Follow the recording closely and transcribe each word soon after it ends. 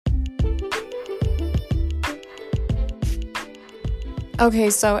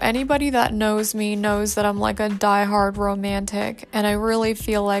Okay, so anybody that knows me knows that I'm like a diehard romantic, and I really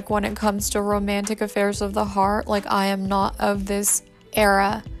feel like when it comes to romantic affairs of the heart, like I am not of this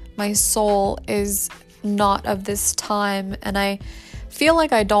era. My soul is not of this time, and I feel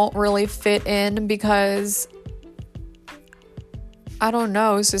like I don't really fit in because I don't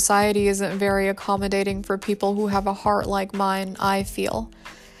know, society isn't very accommodating for people who have a heart like mine, I feel.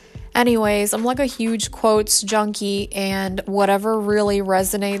 Anyways, I'm like a huge quotes junkie, and whatever really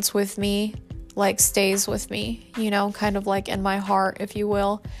resonates with me, like stays with me, kind of like in my heart, if you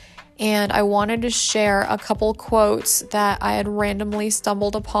will. And I wanted to share a couple quotes that I had randomly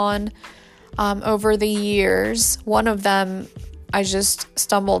stumbled upon over the years. One of them, I just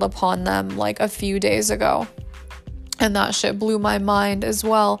stumbled upon them like a few days ago, and that shit blew my mind as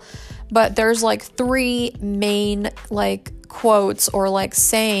well. But there's like three main like quotes or like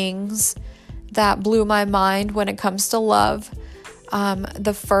sayings that blew my mind when it comes to love.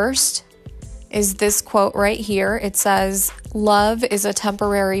 The first is this quote right here. It says, "Love is a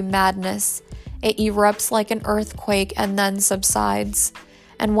temporary madness. It erupts like an earthquake and then subsides.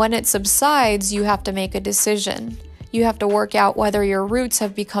 And when it subsides, you have to make a decision. You have to work out whether your roots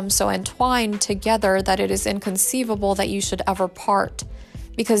have become so entwined together that it is inconceivable that you should ever part.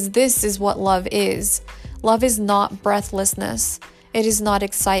 Because this is what love is. Love is not breathlessness. It is not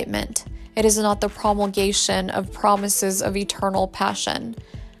excitement. It is not the promulgation of promises of eternal passion.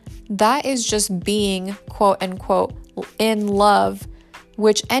 That is just being, quote unquote, in love,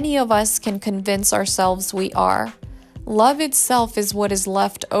 which any of us can convince ourselves we are. Love itself is what is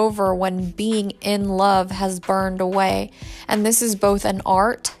left over when being in love has burned away, and this is both an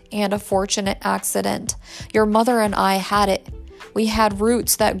art and a fortunate accident. Your mother and I had it. We had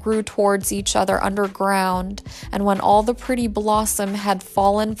roots that grew towards each other underground, and when all the pretty blossom had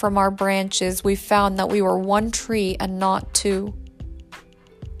fallen from our branches, we found that we were one tree and not two."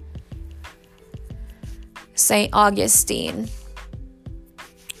 St. Augustine.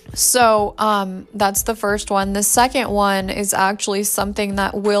 So, that's the first one. The second one is actually something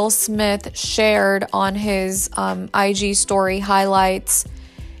that Will Smith shared on his IG story highlights.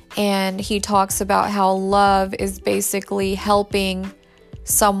 And he talks about how love is basically helping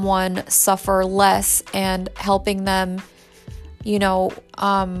someone suffer less and helping them,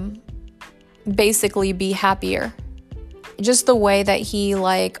 basically be happier. Just the way that he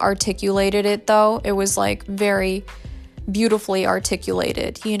like articulated it though, it was like very beautifully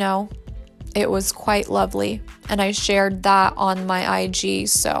articulated, It was quite lovely. And I shared that on my IG,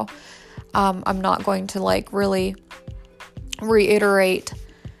 so I'm not going to like really reiterate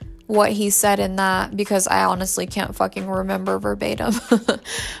what he said in that because I honestly can't fucking remember verbatim.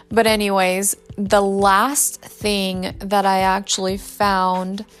 But anyways, the last thing that I actually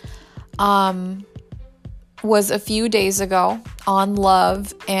found was a few days ago on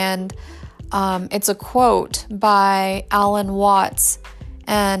love, and it's a quote by Alan Watts,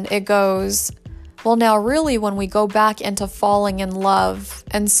 and it goes, "Well, now really when we go back into falling in love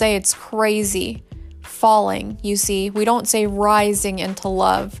and say it's crazy, falling, you see, we don't say rising into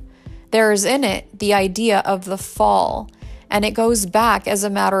love. There is in it the idea of the fall, and it goes back, as a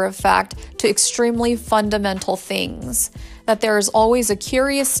matter of fact, to extremely fundamental things, that there is always a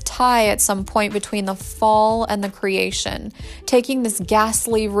curious tie at some point between the fall and the creation. Taking this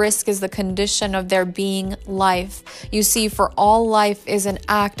ghastly risk is the condition of there being life. You see, for all life is an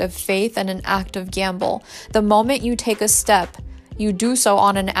act of faith and an act of gamble. The moment you take a step, you do so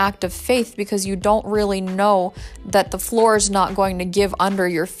on an act of faith because you don't really know that the floor is not going to give under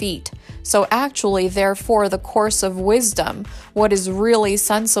your feet. So actually, therefore, the course of wisdom, what is really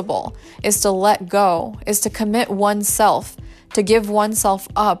sensible, is to let go, is to commit oneself, to give oneself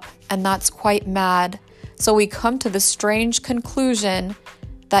up, and that's quite mad. So we come to the strange conclusion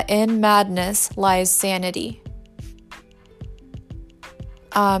that in madness lies sanity."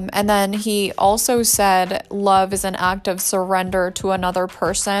 And then he also said love is an act of surrender to another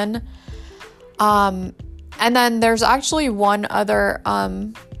person. And then there's actually one other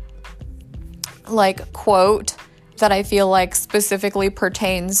quote that I feel like specifically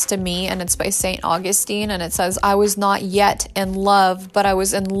pertains to me, and it's by St. Augustine, and it says, "I was not yet in love, but I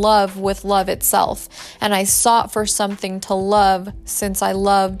was in love with love itself, and I sought for something to love since I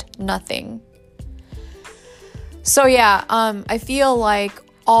loved nothing." So yeah, I feel like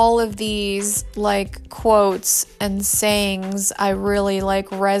all of these like quotes and sayings I really like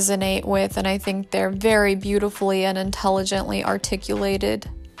resonate with, and I think they're very beautifully and intelligently articulated.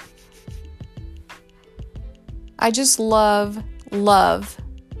 I just love,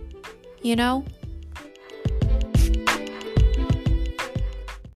 you know?